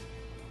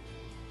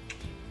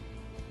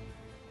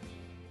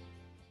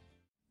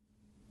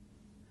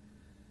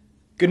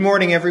Good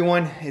morning,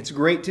 everyone. It's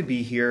great to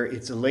be here.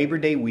 It's a Labor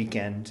Day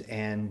weekend,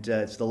 and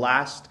it's the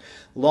last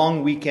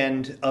long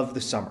weekend of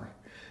the summer.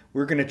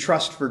 We're going to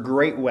trust for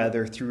great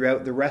weather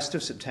throughout the rest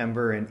of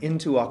September and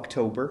into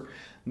October,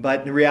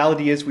 but the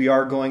reality is we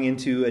are going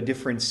into a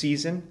different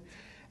season.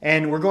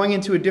 And we're going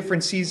into a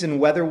different season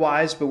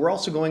weather-wise, but we're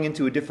also going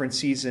into a different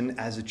season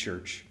as a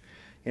church.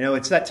 You know,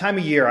 it's that time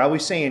of year. I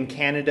always say in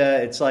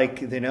Canada, it's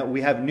like, we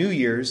have New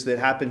Year's that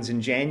happens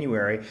in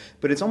January,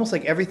 but it's almost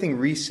like everything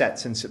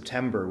resets in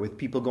September with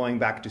people going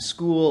back to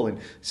school and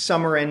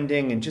summer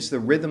ending and just the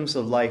rhythms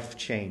of life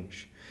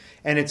change.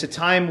 And it's a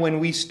time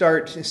when we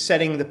start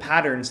setting the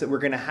patterns that we're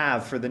going to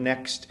have for the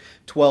next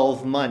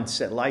 12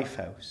 months at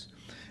Lifehouse.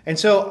 And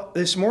so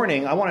this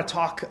morning, I want to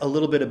talk a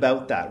little bit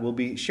about that. We'll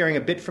be sharing a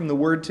bit from the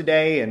Word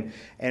today, and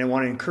I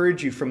want to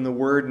encourage you from the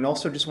Word, and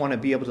also just want to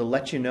be able to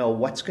let you know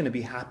what's going to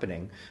be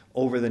happening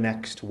over the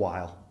next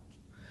while.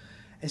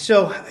 And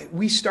so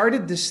we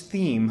started this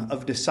theme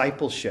of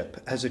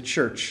discipleship as a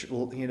church,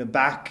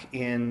 back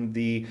in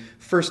the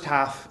first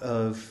half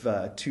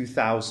of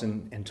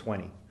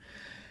 2020.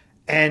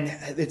 And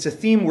it's a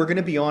theme we're going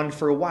to be on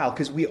for a while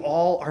because we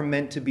all are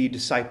meant to be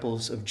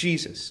disciples of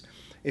Jesus.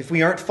 If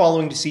we aren't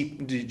following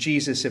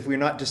Jesus, if we're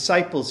not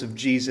disciples of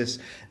Jesus,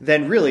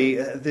 then really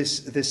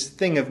this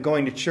thing of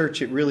going to church,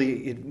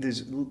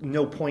 there's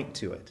no point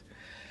to it.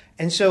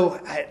 And so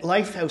at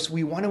Lifehouse,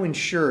 we want to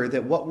ensure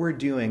that what we're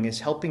doing is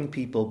helping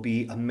people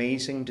be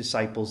amazing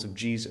disciples of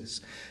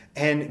Jesus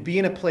and be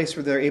in a place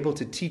where they're able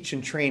to teach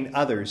and train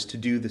others to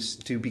do this,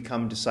 to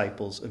become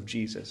disciples of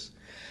Jesus.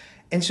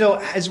 And so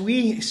as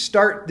we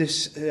start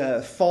this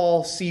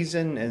fall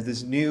season, as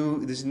this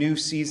new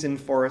season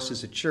for us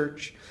as a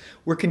church,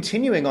 we're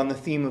continuing on the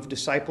theme of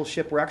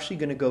discipleship. We're actually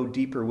going to go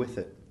deeper with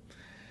it.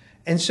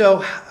 And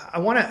so I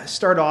want to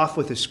start off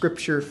with a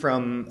scripture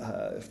from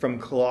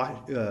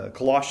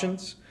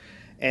Colossians.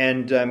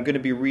 And I'm going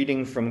to be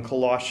reading from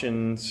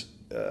Colossians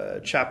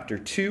chapter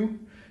 2,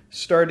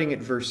 starting at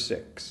verse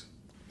 6.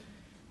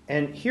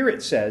 And here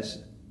it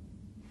says,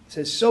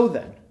 "So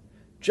then,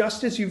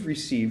 just as you've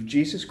received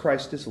Jesus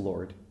Christ as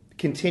Lord,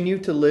 continue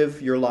to live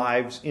your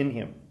lives in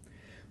him,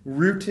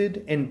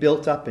 rooted and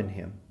built up in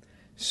him,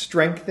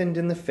 strengthened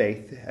in the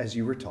faith as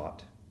you were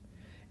taught,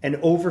 and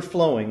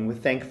overflowing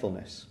with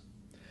thankfulness.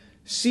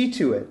 See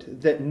to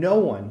it that no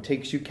one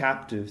takes you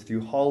captive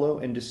through hollow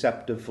and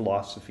deceptive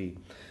philosophy,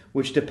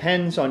 which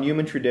depends on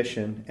human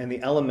tradition and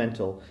the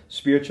elemental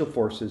spiritual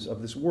forces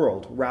of this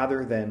world,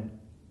 rather than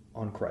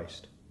on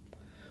Christ.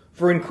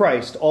 For in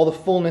Christ all the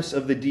fullness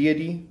of the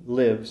deity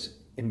lives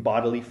in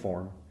bodily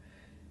form,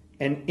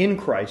 and in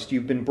Christ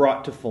you've been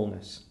brought to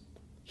fullness.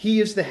 He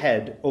is the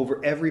head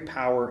over every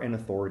power and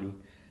authority."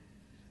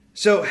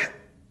 So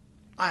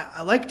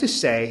I like to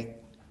say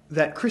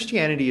that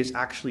Christianity is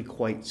actually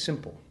quite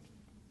simple.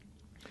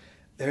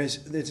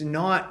 It's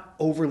not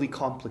overly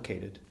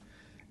complicated.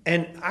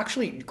 And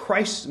actually,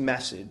 Christ's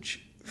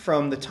message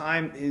from the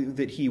time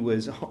that he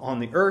was on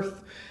the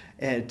earth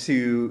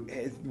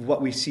to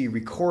what we see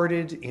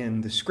recorded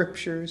in the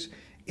scriptures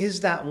is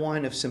that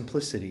one of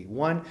simplicity,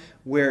 one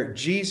where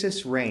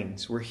Jesus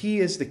reigns, where he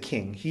is the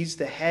king, he's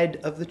the head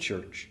of the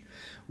church,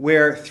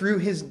 where through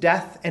his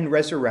death and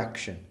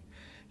resurrection,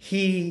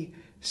 he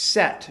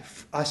set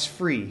us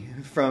free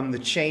from the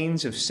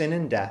chains of sin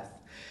and death,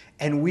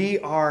 and we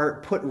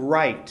are put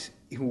right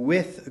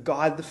with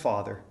God the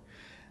Father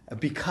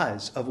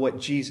because of what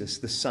Jesus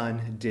the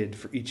Son did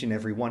for each and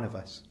every one of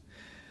us.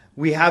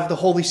 We have the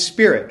Holy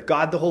Spirit,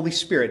 God the Holy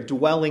Spirit,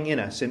 dwelling in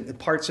us. In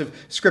parts of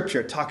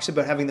Scripture, it talks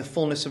about having the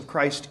fullness of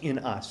Christ in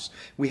us.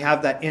 We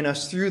have that in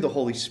us through the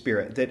Holy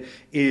Spirit that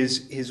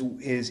is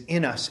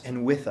in us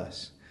and with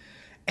us.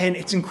 And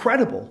it's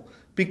incredible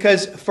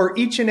because for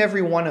each and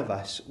every one of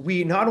us,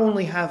 we not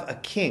only have a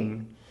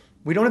king,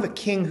 we don't have a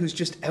king who's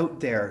just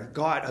out there,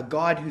 a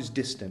God who's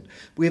distant.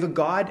 We have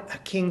a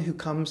king who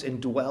comes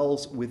and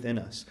dwells within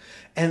us.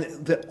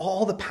 And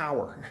all the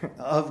power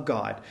of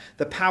God,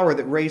 the power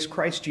that raised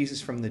Christ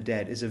Jesus from the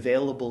dead, is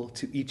available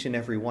to each and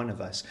every one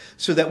of us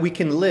so that we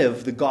can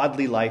live the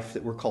godly life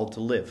that we're called to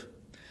live.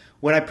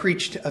 When I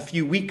preached a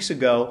few weeks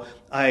ago,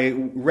 I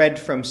read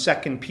from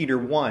 2 Peter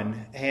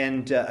 1.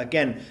 And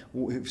again,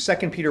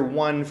 2 Peter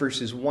 1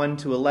 verses 1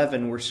 to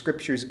 11 were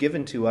scriptures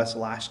given to us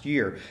last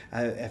year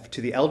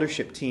to the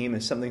eldership team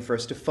as something for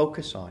us to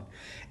focus on.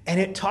 And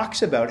it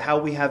talks about how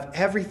we have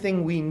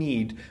everything we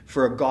need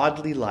for a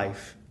godly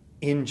life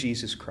in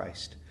Jesus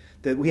Christ.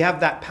 That we have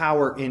that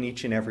power in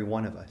each and every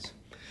one of us.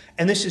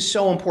 And this is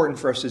so important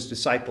for us as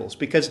disciples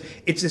because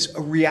it's this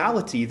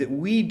reality that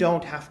we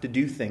don't have to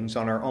do things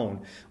on our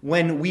own.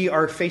 When we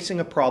are facing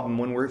a problem,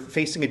 when we're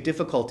facing a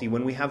difficulty,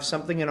 when we have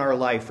something in our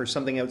life or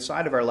something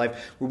outside of our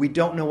life where we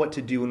don't know what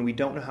to do and we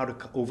don't know how to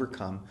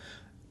overcome,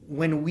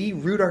 when we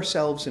root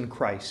ourselves in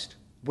Christ,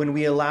 when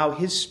we allow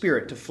his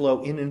Spirit to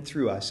flow in and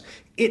through us,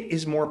 it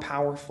is more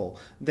powerful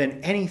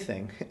than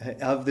anything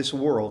of this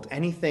world,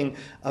 anything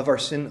of our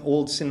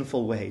old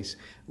sinful ways.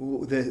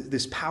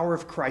 This power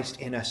of Christ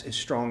in us is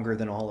stronger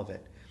than all of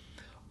it.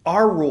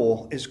 Our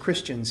role as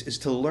Christians is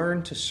to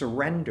learn to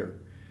surrender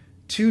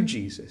to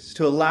Jesus,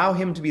 to allow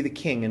him to be the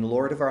King and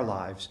Lord of our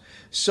lives,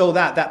 so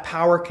that that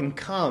power can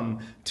come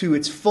to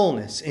its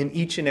fullness in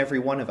each and every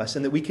one of us,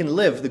 and that we can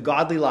live the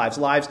godly lives,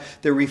 lives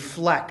that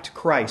reflect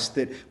Christ,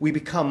 that we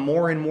become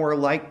more and more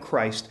like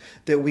Christ,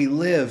 that we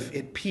live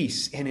at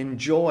peace and in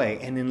joy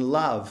and in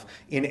love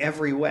in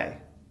every way.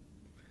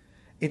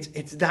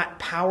 It's that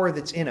power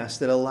that's in us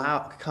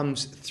that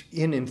comes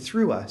in and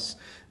through us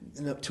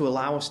to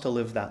allow us to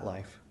live that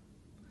life.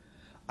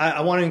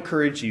 I want to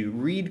encourage you,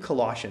 read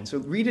Colossians. So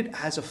read it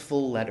as a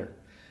full letter.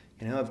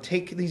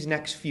 Take these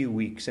next few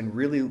weeks and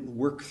really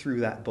work through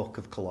that book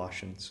of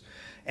Colossians.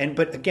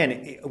 But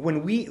again,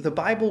 when the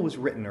Bible was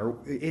written,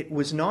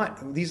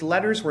 these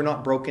letters were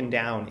not broken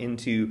down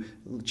into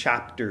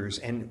chapters,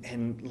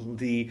 and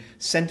the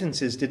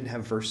sentences didn't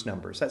have verse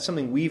numbers. That's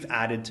something we've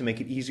added to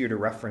make it easier to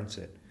reference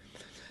it.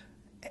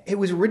 It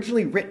was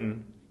originally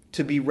written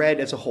to be read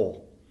as a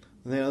whole.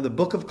 The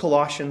book of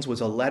Colossians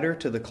was a letter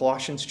to the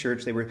Colossians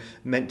church. They were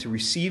meant to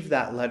receive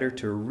that letter,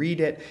 to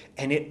read it,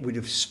 and it would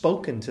have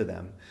spoken to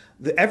them.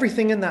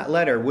 Everything in that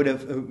letter would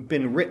have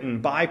been written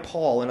by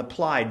Paul and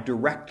applied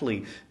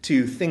directly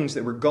to things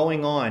that were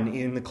going on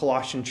in the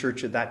Colossian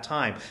church at that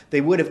time. They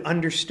would have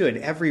understood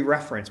every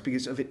reference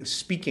because of it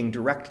speaking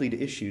directly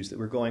to issues that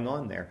were going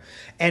on there.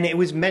 And it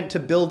was meant to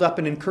build up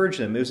and encourage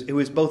them. It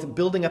was both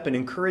building up and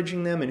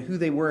encouraging them in who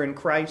they were in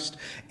Christ,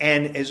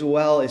 and as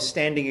well as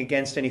standing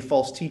against any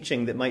false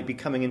teaching that might be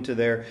coming into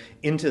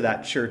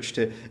that church,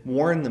 to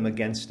warn them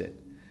against it.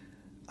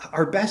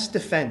 Our best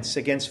defense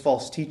against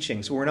false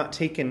teaching, so we're not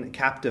taken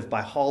captive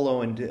by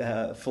hollow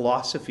and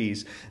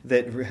philosophies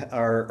that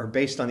are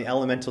based on the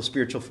elemental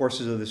spiritual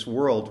forces of this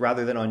world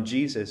rather than on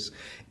Jesus,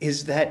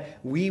 is that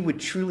we would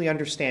truly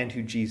understand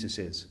who Jesus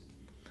is.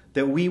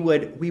 That we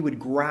would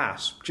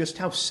grasp just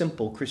how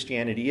simple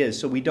Christianity is,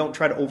 so we don't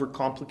try to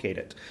overcomplicate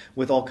it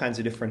with all kinds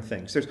of different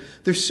things.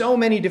 There's so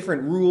many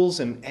different rules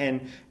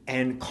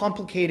and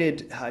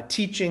complicated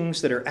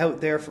teachings that are out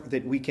there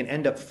that we can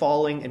end up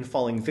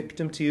falling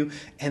victim to,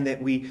 and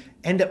that we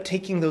end up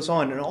taking those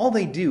on, and all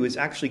they do is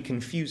actually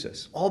confuse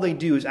us. All they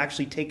do is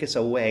actually take us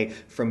away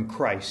from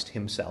Christ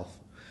himself.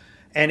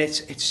 And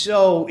it's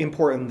so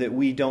important that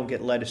we don't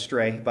get led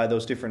astray by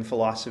those different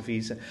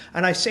philosophies.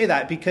 And I say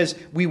that because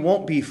we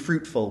won't be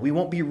fruitful. We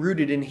won't be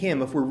rooted in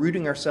him if we're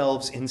rooting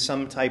ourselves in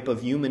some type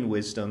of human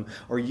wisdom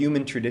or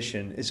human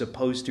tradition, as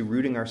opposed to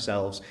rooting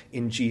ourselves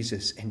in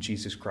Jesus and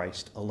Jesus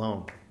Christ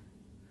alone.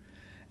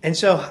 And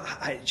so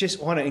I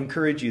just want to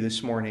encourage you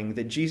this morning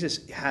that Jesus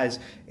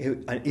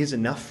is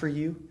enough for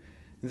you.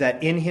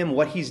 That in him,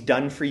 what he's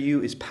done for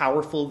you is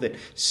powerful, that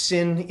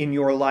sin in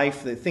your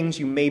life, the things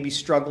you may be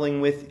struggling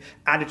with,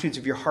 attitudes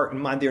of your heart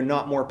and mind, they're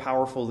not more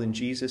powerful than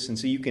Jesus. And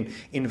so you can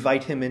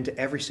invite him into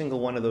every single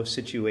one of those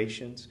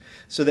situations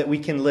so that we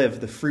can live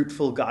the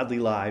fruitful, godly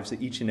lives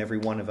that each and every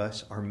one of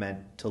us are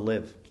meant to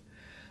live.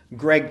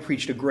 Greg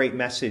preached a great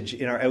message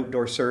in our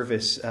outdoor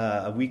service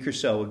a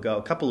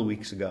couple of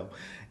weeks ago.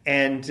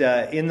 And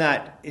in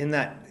that,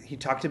 he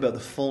talked about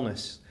the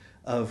fullness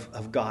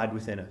of God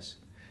within us.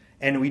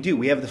 And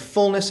we have the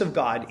fullness of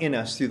God in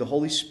us through the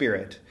Holy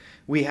Spirit.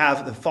 We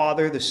have the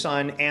Father, the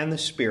Son, and the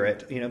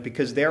Spirit,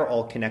 because they're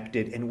all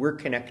connected and we're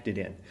connected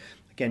in.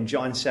 Again,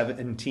 John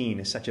 17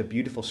 is such a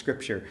beautiful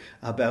scripture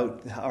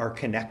about our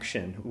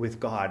connection with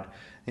God,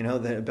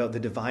 about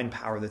the divine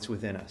power that's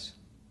within us.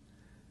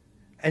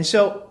 And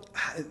so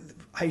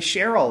I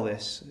share all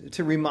this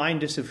to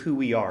remind us of who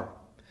we are.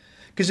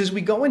 Because as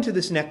we go into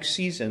this next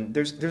season,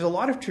 there's a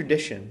lot of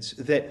traditions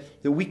that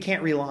we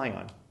can't rely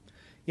on.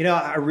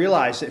 I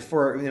realized that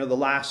for the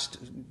last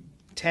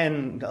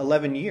 10,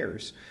 11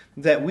 years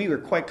that we were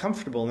quite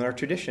comfortable in our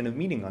tradition of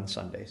meeting on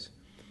Sundays.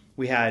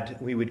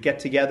 We would get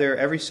together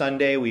every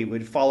Sunday. We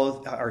would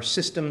follow, our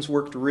systems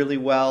worked really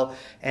well,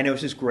 and it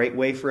was this great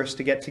way for us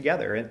to get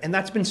together. And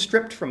that's been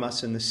stripped from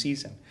us in this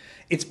season.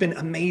 It's been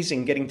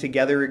amazing getting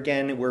together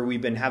again, where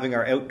we've been having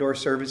our outdoor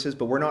services,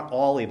 but we're not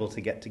all able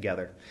to get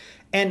together.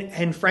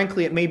 And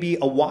frankly, it may be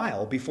a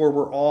while before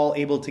we're all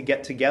able to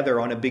get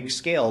together on a big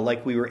scale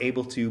like we were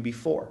able to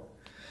before.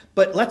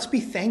 But let's be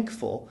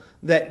thankful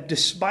that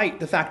despite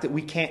the fact that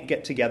we can't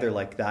get together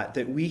like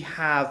that we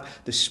have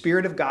the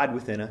Spirit of God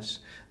within us,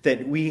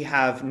 that we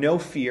have no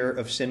fear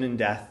of sin and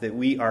death, that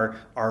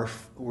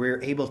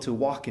we're able to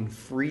walk in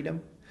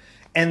freedom,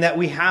 and that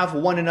we have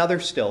one another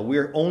still.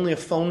 We're only a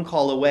phone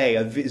call away,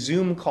 a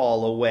Zoom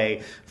call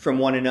away from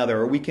one another,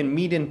 or we can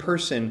meet in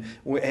person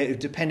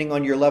depending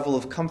on your level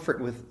of comfort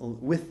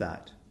with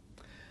that.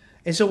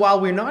 And so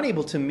while we're not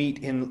able to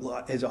meet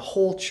as a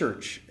whole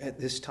church at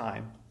this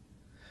time,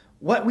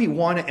 what we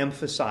want to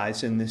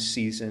emphasize in this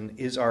season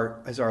is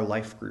our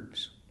life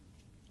groups.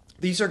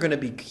 These are going to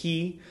be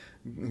key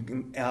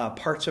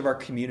parts of our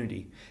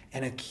community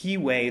and a key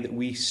way that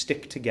we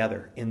stick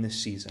together in this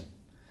season.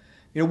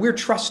 We're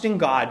trusting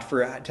God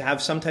to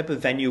have some type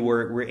of venue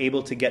where we're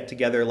able to get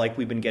together like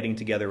we've been getting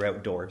together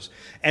outdoors.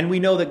 And we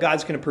know that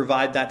God's going to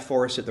provide that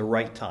for us at the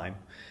right time.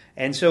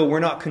 And so we're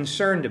not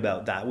concerned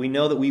about that. We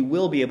know that we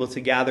will be able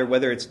to gather,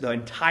 whether it's the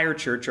entire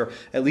church or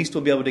at least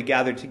we'll be able to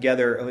gather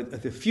together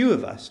with a few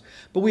of us.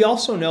 But we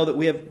also know that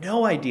we have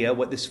no idea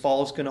what this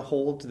fall is going to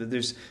hold.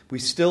 That we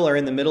still are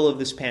in the middle of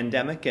this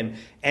pandemic, and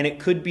it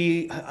could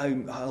be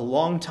a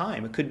long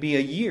time. It could be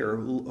a year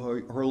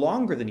or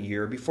longer than a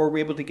year before we're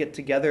able to get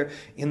together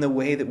in the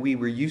way that we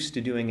were used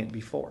to doing it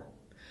before.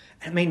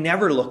 It may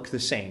never look the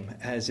same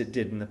as it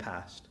did in the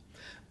past.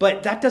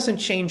 But that doesn't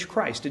change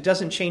Christ. It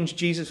doesn't change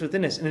Jesus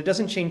within us. And it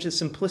doesn't change the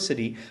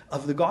simplicity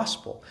of the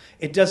gospel.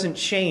 It doesn't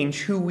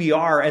change who we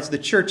are as the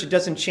church. It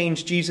doesn't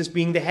change Jesus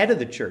being the head of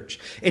the church.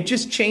 It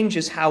just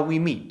changes how we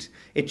meet.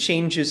 It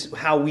changes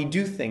how we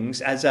do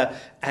things as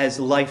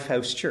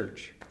Lifehouse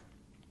Church.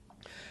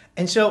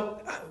 And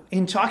so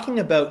in talking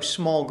about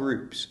small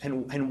groups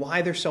and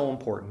why they're so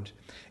important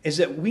is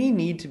that we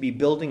need to be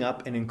building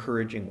up and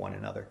encouraging one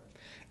another.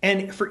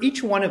 And for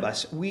each one of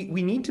us, we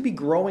need to be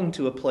growing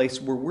to a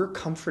place where we're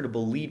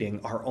comfortable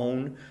leading our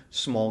own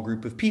small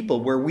group of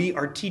people, where we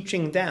are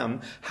teaching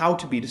them how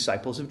to be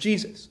disciples of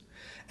Jesus.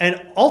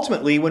 And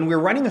ultimately, when we're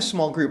running a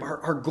small group,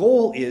 our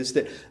goal is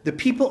that the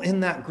people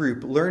in that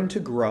group learn to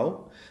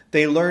grow.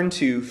 They learn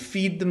to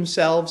feed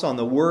themselves on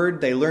the Word.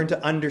 They learn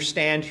to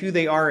understand who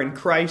they are in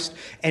Christ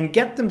and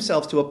get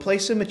themselves to a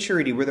place of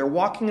maturity where they're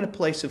walking in a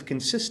place of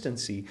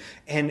consistency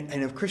and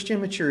of Christian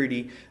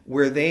maturity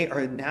where they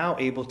are now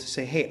able to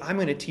say, hey, I'm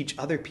going to teach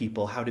other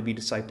people how to be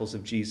disciples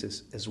of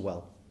Jesus as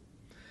well.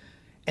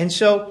 And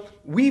so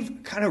we've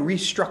kind of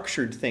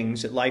restructured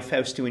things at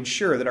Lifehouse to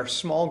ensure that our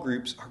small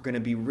groups are going to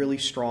be really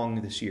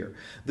strong this year,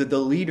 that the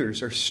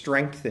leaders are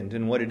strengthened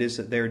in what it is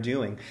that they're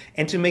doing,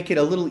 and to make it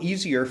a little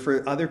easier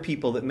for other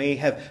people that may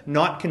have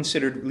not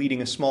considered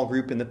leading a small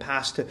group in the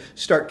past to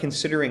start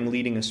considering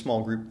leading a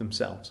small group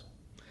themselves.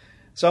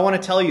 So I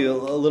want to tell you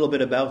a little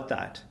bit about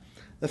that.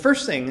 The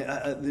first thing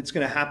that's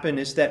going to happen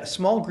is that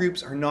small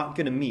groups are not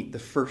going to meet the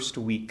first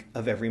week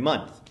of every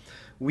month.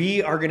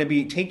 We are going to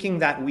be taking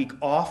that week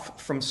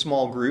off from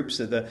small groups.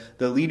 So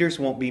the leaders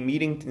won't be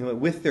meeting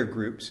with their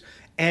groups.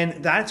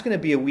 And that's going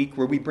to be a week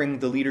where we bring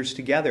the leaders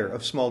together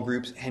of small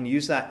groups and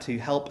use that to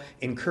help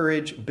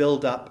encourage,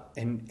 build up,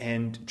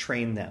 and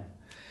train them.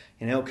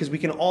 Because we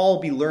can all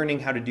be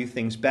learning how to do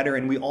things better,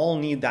 and we all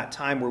need that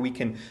time where we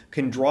can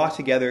draw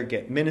together,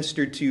 get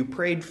ministered to,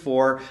 prayed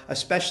for,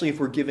 especially if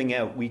we're giving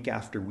out week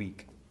after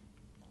week.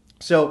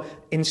 So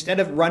instead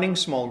of running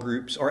small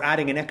groups or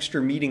adding an extra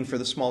meeting for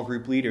the small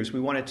group leaders, we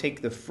want to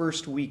take the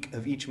first week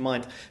of each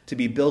month to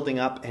be building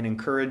up and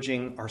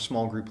encouraging our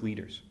small group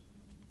leaders.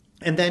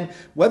 And then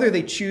whether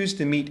they choose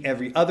to meet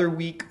every other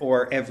week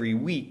or every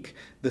week,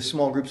 the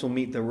small groups will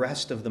meet the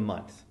rest of the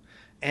month.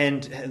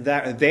 And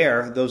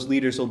those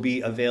leaders will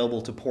be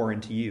available to pour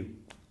into you.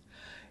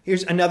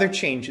 Here's another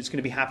change that's going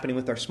to be happening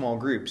with our small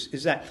groups,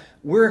 is that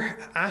we're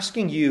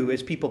asking you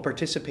as people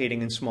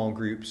participating in small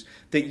groups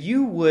that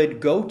you would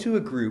go to a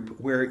group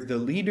where the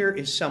leader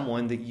is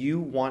someone that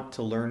you want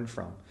to learn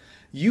from.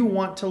 You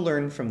want to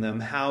learn from them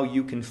how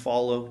you can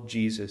follow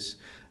Jesus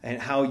and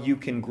how you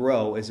can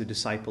grow as a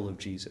disciple of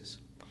Jesus.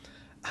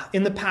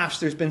 In the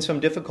past, there's been some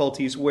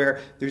difficulties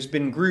where there's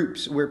been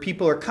groups where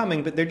people are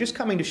coming, but they're just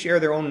coming to share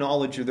their own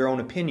knowledge or their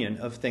own opinion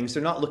of things.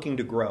 They're not looking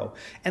to grow.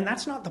 And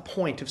that's not the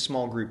point of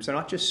small groups. They're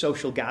not just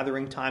social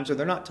gathering times, or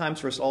they're not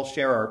times for us all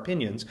share our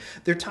opinions.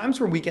 They're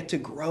times where we get to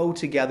grow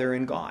together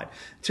in God,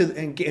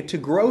 and get to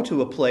grow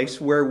to a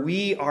place where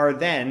we are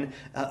then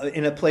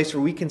in a place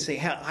where we can say,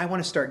 hey, I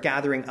want to start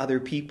gathering other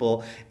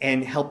people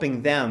and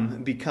helping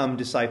them become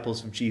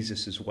disciples of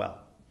Jesus as well.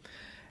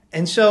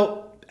 And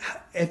so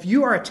if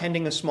you are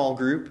attending a small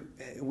group,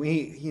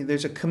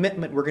 there's a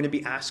commitment we're going to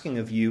be asking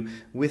of you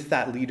with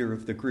that leader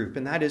of the group.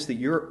 And that is that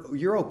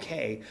you're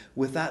okay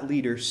with that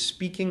leader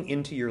speaking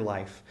into your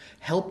life,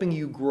 helping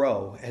you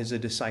grow as a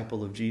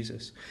disciple of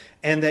Jesus.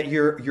 And that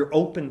you're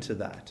open to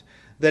that.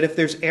 That if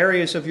there's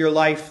areas of your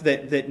life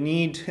that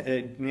need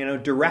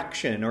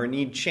direction or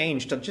need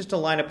change, just to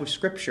line up with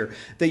Scripture,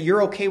 that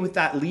you're okay with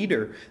that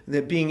leader,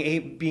 that being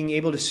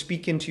able to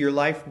speak into your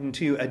life and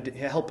to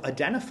help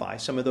identify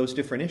some of those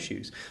different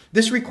issues.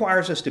 This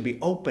requires us to be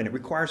open. It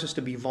requires us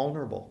to be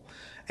vulnerable.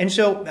 And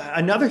so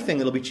another thing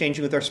that'll be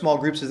changing with our small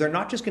groups is they're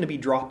not just going to be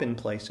drop-in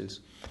places.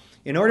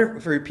 In order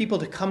for people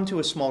to come to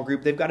a small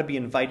group, they've got to be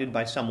invited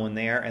by someone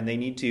there, and they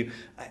need to,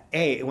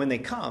 when they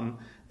come,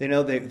 they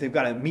know they've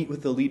got to meet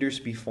with the leaders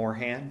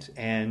beforehand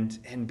and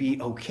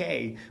be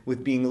okay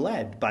with being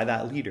led by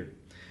that leader.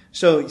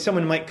 So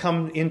someone might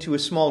come into a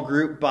small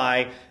group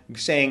by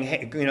saying,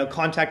 hey,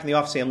 contacting the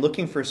office, say, I'm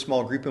looking for a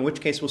small group, in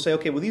which case we'll say,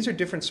 okay, well, these are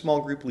different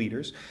small group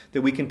leaders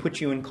that we can put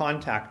you in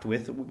contact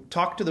with.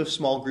 Talk to those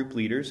small group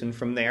leaders, and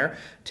from there,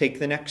 take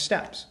the next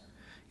steps.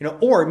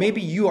 Or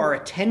maybe you are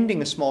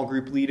attending a small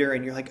group leader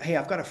and you're like, hey,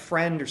 I've got a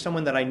friend or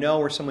someone that I know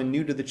or someone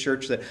new to the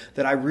church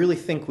that I really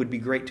think would be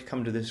great to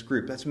come to this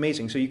group. That's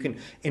amazing. So you can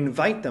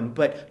invite them,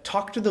 but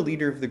talk to the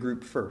leader of the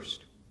group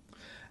first.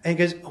 And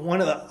because one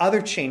of the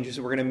other changes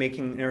that we're going to be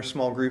making in our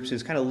small groups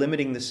is kind of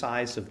limiting the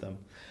size of them.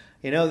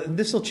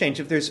 This will change.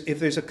 If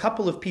there's a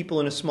couple of people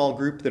in a small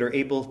group that are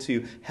able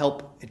to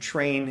help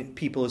train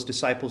people as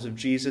disciples of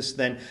Jesus,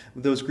 then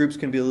those groups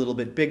can be a little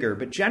bit bigger.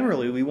 But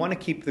generally, we want to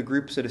keep the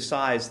groups at a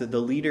size that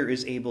the leader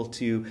is able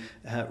to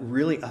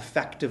really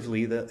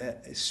effectively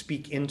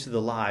speak into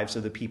the lives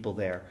of the people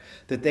there,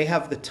 that they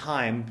have the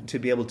time to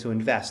be able to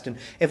invest. And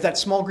if that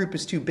small group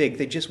is too big,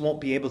 they just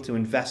won't be able to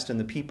invest in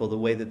the people the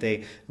way that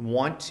they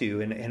want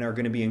to and are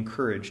going to be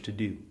encouraged to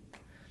do.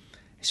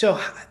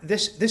 So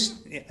this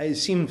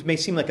may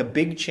seem like a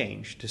big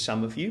change to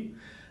some of you.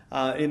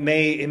 It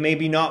may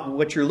be not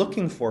what you're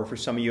looking for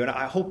some of you, and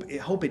I hope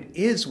it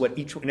is what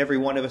each and every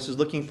one of us is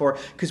looking for,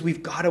 because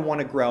we've got to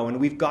want to grow,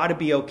 and we've got to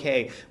be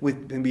okay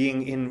with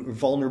being in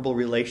vulnerable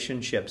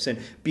relationships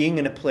and being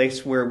in a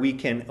place where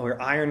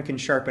where iron can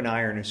sharpen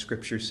iron, as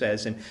Scripture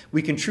says, and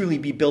we can truly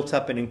be built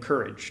up and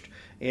encouraged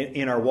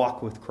in our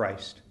walk with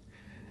Christ.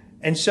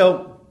 And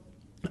so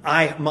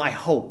my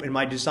hope and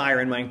my desire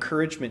and my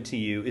encouragement to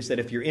you is that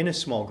if you're in a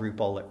small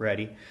group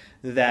already,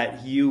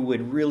 that you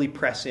would really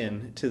press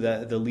in to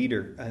the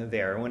leader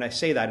there. And when I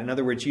say that, in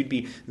other words, you'd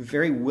be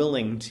very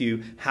willing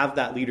to have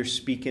that leader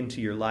speak into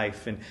your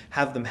life and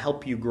have them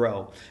help you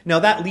grow. Now,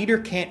 that leader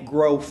can't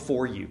grow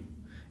for you.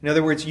 In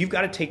other words, you've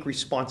got to take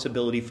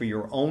responsibility for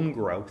your own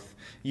growth.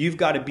 You've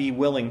got to be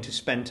willing to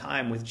spend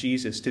time with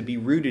Jesus, to be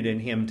rooted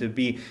in Him, to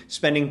be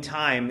spending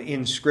time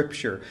in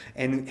Scripture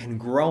and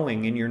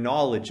growing in your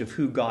knowledge of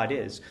who God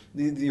is.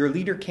 Your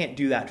leader can't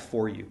do that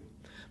for you.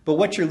 But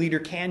what your leader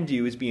can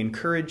do is be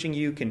encouraging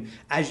you, can,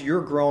 as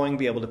you're growing,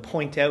 be able to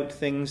point out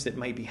things that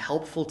might be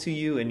helpful to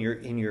you in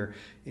your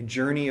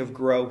journey of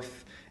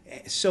growth,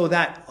 so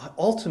that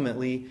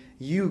ultimately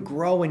you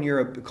grow in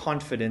your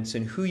confidence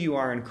in who you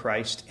are in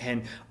Christ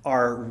and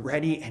are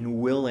ready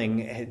and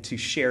willing to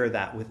share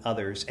that with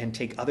others and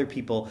take other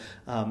people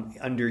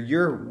under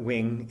your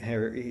wing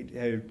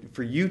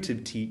for you to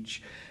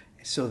teach,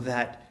 so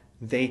that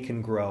they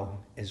can grow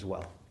as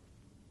well.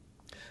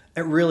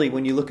 And really,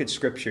 when you look at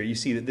Scripture, you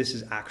see that this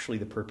is actually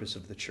the purpose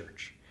of the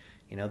church.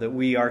 That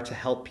we are to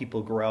help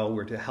people grow.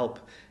 We're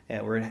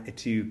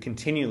to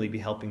continually be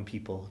helping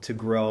people to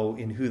grow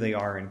in who they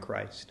are in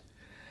Christ.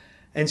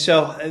 And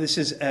so this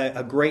is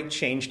a great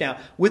change. Now,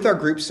 with our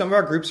groups, some of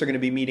our groups are going to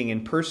be meeting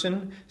in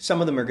person.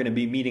 Some of them are going to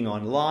be meeting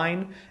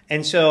online.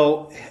 And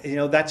so,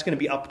 that's going to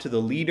be up to the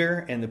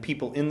leader and the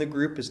people in the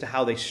group as to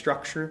how they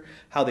structure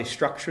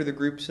the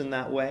groups in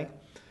that way.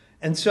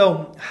 And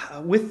so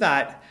with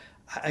that,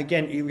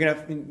 again, you're going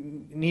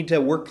to need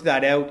to work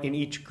that out in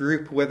each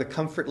group, where the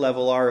comfort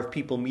level are of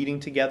people meeting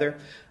together.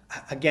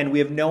 Again, we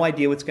have no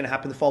idea what's going to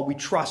happen in the fall. We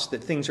trust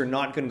that things are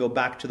not going to go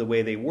back to the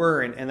way they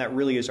were, and that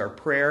really is our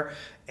prayer.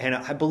 And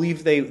I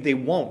believe they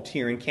won't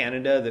here in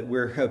Canada, that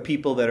we're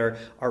people that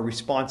are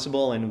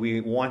responsible, and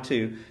we want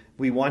to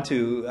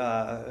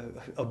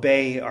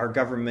obey our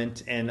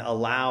government and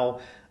allow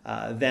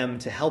them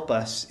to help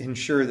us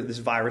ensure that this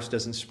virus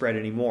doesn't spread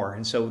anymore,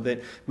 and so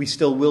that we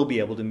still will be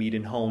able to meet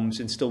in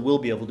homes and still will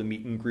be able to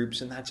meet in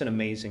groups, and that's an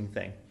amazing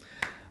thing.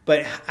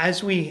 But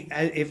if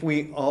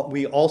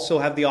we also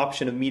have the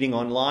option of meeting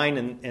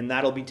online, and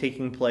that'll be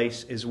taking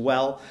place as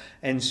well.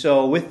 And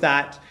so with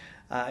that,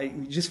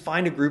 just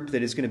find a group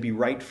that is going to be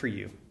right for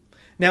you.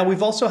 Now,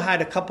 we've also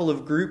had a couple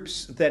of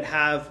groups that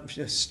have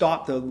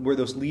stopped, where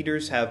those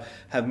leaders have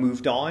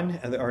moved on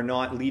and are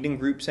not leading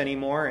groups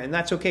anymore. And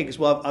that's okay, because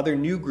we'll have other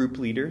new group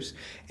leaders.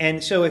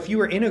 And so if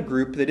you are in a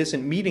group that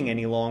isn't meeting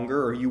any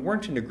longer, or you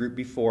weren't in a group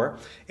before,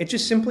 it's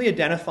just simply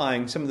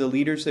identifying some of the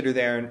leaders that are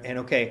there and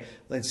okay,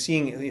 let's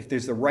seeing if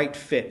there's the right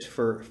fit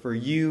for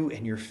you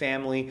and your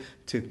family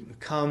to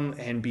come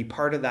and be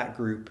part of that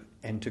group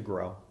and to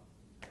grow.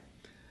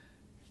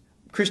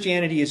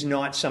 Christianity is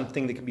not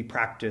something that can be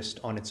practiced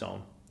on its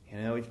own.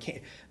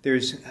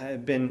 There's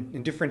been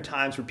in different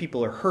times where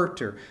people are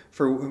hurt, or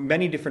for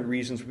many different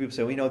reasons, where people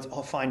say, it's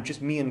all fine, just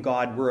me and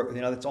God,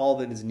 that's all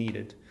that is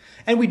needed.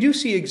 And we do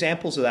see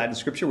examples of that in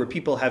Scripture, where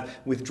people have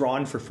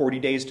withdrawn for 40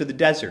 days to the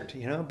desert,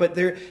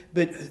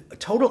 but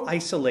total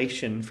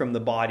isolation from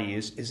the body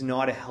is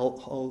not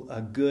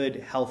a good,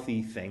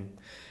 healthy thing.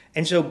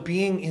 And so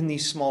being in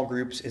these small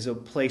groups is a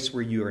place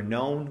where you are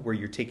known, where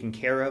you're taken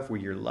care of,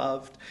 where you're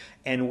loved,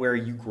 and where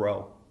you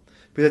grow.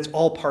 But that's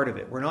all part of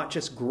it. We're not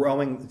just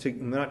going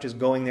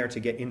there to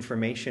get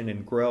information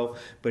and grow,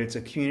 but it's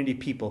a community of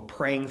people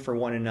praying for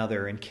one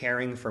another and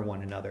caring for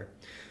one another.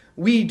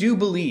 We do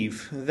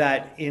believe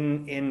that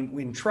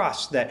in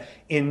trust that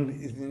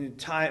in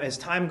time, as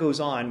time goes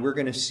on, we're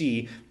going to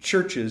see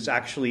churches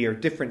actually, or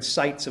different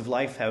sites of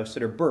Lifehouse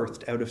that are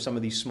birthed out of some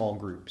of these small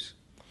groups.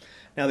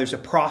 Now, there's a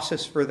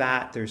process for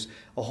that. There's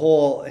a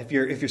whole, if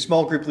your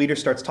small group leader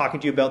starts talking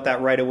to you about that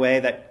right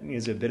away, that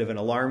is a bit of an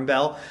alarm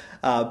bell.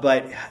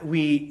 But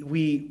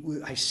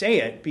I say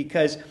it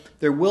because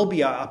there will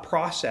be a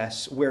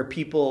process where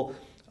people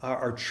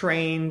are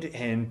trained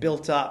and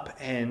built up,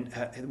 and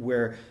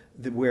where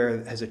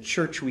as a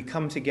church we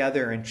come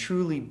together and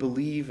truly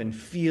believe and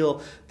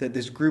feel that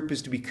this group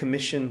is to be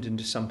commissioned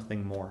into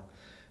something more.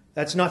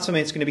 That's not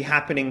something that's going to be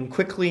happening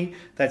quickly.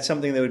 That's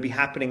something that would be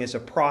happening as a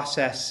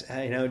process,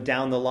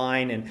 down the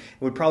line, and it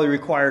would probably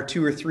require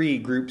 2 or 3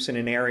 groups in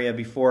an area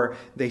before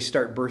they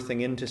start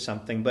birthing into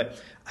something.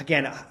 But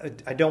again,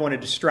 I don't want to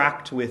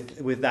distract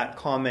with that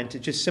comment. It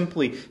just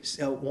simply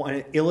want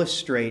to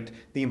illustrate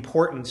the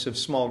importance of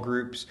small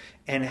groups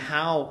and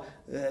how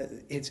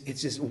it's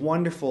this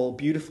wonderful,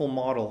 beautiful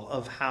model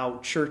of how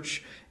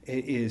church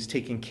is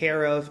taken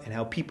care of and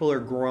how people are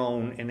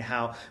grown and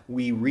how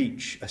we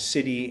reach a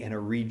city and a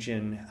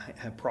region,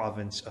 a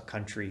province, a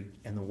country,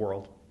 and the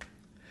world.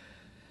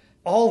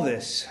 All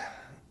this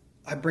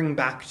I bring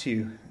back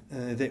to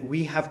that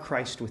we have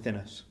Christ within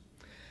us.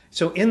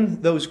 So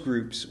in those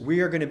groups, we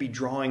are going to be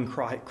drawing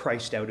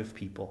Christ out of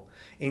people,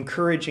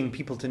 encouraging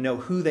people to know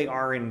who they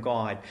are in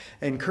God,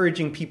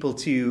 encouraging people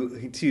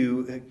to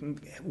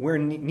where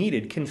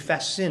needed,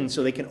 confess sin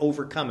so they can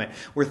overcome it,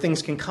 where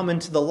things can come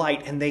into the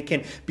light and they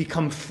can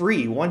become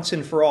free once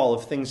and for all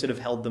of things that have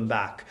held them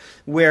back,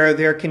 where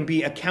there can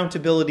be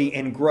accountability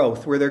and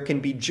growth, where there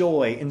can be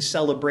joy and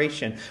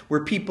celebration,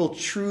 where people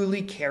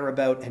truly care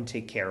about and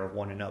take care of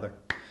one another.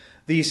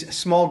 These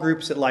small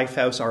groups at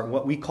Lifehouse are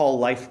what we call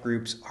life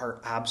groups, are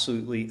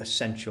absolutely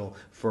essential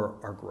for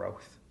our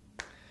growth.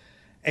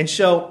 And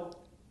so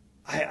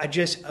I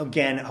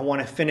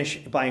want to finish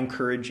by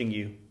encouraging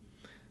you.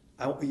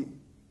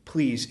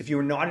 Please, if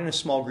you're not in a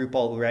small group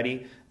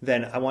already,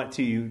 then I want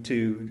you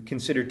to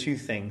consider 2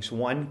 things.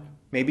 One,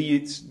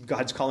 maybe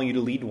God's calling you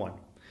to lead one.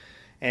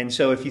 And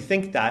so if you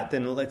think that,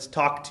 then let's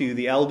talk to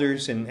the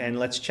elders and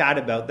let's chat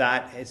about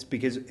that. It's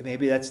because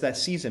maybe that's that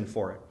season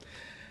for it.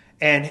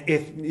 And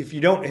if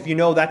you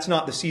know that's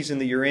not the season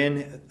that you're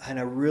in, and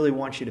I really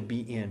want you to be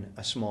in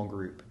a small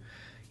group,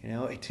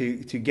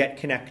 to get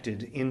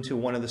connected into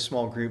one of the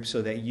small groups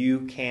so that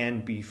you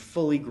can be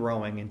fully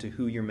growing into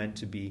who you're meant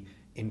to be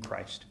in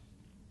Christ.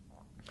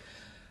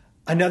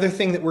 Another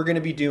thing that we're going to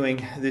be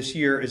doing this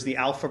year is the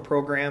Alpha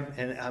program,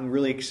 and I'm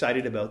really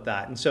excited about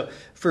that. And so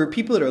for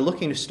people that are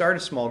looking to start a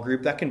small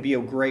group, that can be a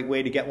great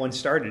way to get one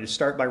started, to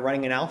start by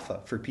running an Alpha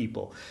for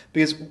people.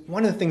 Because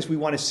one of the things we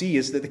want to see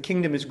is that the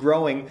kingdom is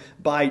growing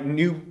by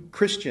new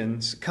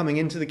Christians coming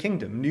into the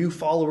kingdom, new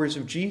followers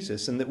of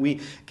Jesus, and that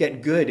we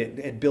get good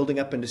at building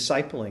up and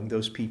discipling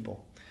those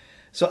people.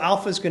 So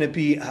Alpha is going to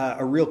be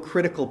a real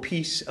critical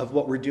piece of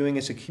what we're doing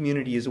as a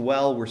community as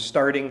well. We're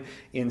starting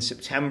in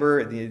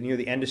September, near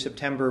the end of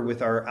September,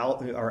 with our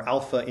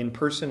Alpha in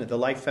person at the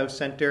Lifehouse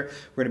Center.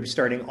 We're going to be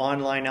starting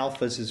online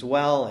Alphas as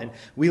well. And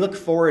we look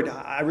forward,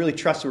 I really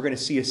trust we're going to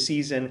see a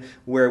season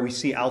where we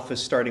see Alphas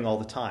starting all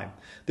the time.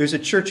 There's a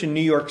church in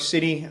New York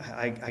City.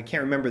 I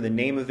can't remember the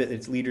name of it.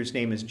 Its leader's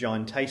name is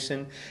John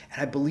Tyson.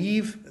 And I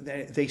believe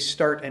that they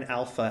start an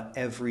Alpha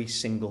every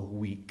single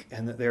week.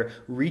 And that they're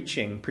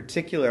reaching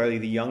particularly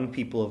the young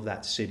people of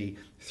that city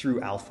through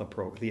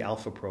the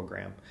Alpha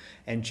program.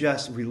 And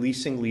just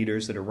releasing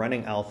leaders that are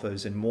running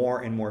Alphas, and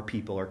more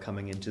people are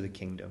coming into the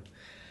kingdom.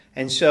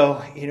 And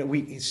so,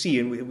 we see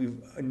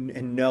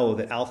and know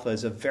that Alpha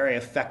is a very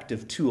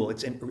effective tool.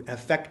 It's an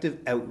effective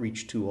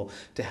outreach tool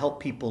to help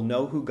people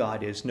know who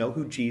God is, know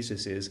who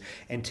Jesus is,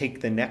 and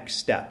take the next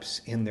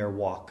steps in their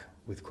walk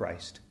with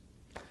Christ.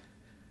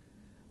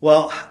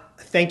 Well,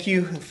 thank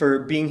you for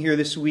being here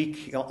this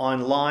week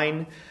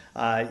online.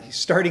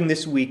 Starting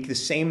this week, the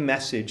same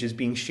message is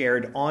being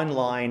shared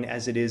online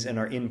as it is in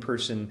our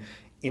in-person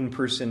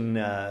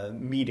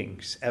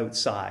meetings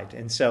outside.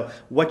 And so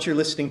what you're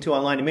listening to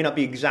online, it may not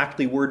be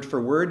exactly word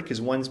for word because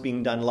one's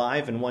being done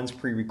live and one's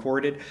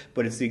pre-recorded,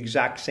 but it's the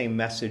exact same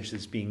message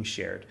that's being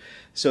shared.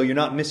 So you're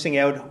not missing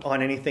out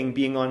on anything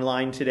being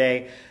online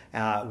today.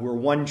 We're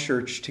one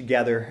church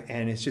together,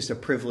 and it's just a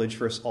privilege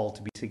for us all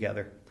to be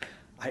together.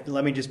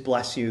 Let me just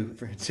bless you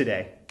for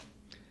today.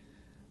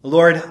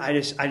 Lord, I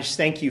just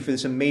thank you for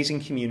this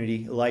amazing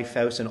community,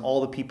 Lifehouse, and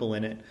all the people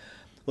in it.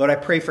 Lord, I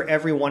pray for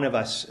every one of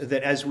us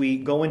that as we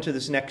go into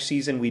this next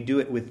season, we do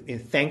it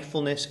with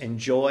thankfulness and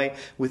joy,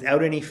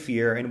 without any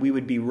fear, and we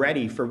would be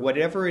ready for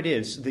whatever it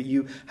is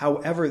that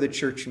however the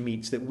church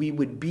meets, that we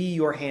would be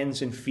your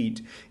hands and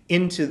feet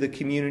into the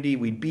community,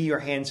 we'd be your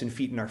hands and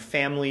feet in our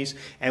families,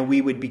 and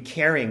we'd be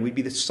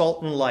the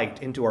salt and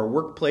light into our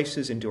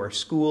workplaces, into our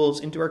schools,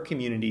 into our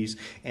communities,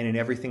 and in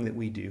everything that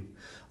we do.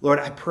 Lord,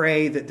 I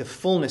pray that the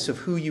fullness of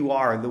who you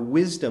are, the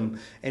wisdom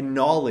and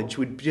knowledge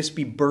would just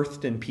be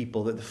birthed in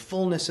people, that the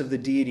fullness of the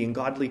deity and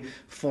godly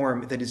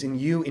form that is in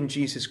you in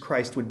Jesus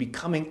Christ would be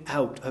coming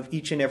out of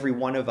each and every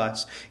one of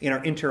us in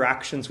our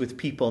interactions with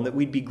people, and that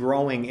we'd be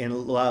growing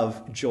in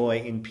love,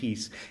 joy, and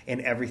peace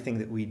in everything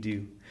that we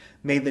do.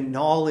 May the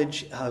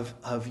knowledge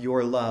of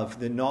your love,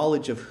 the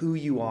knowledge of who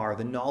you are,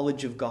 the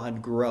knowledge of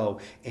God grow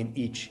in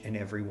each and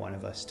every one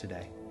of us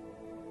today.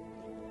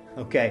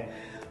 Okay.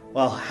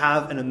 Well,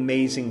 have an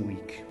amazing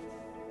week.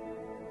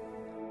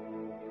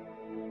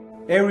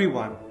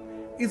 Everyone,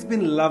 it's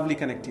been lovely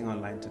connecting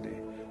online today.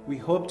 We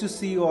hope to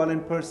see you all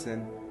in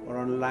person or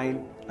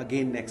online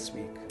again next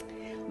week.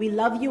 We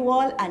love you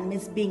all and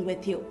miss being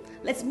with you.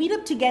 Let's meet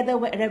up together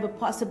wherever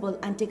possible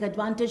and take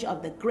advantage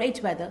of the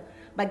great weather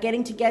by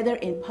getting together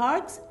in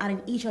parks and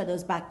in each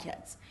other's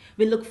backyards.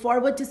 We look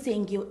forward to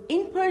seeing you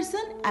in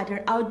person at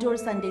our outdoor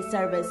Sunday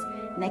service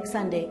next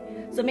Sunday.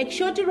 So make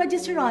sure to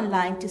register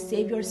online to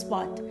save your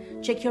spot.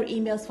 Check your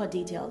emails for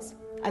details.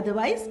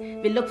 Otherwise,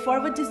 we look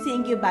forward to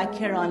seeing you back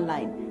here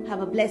online.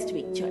 Have a blessed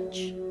week,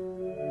 church.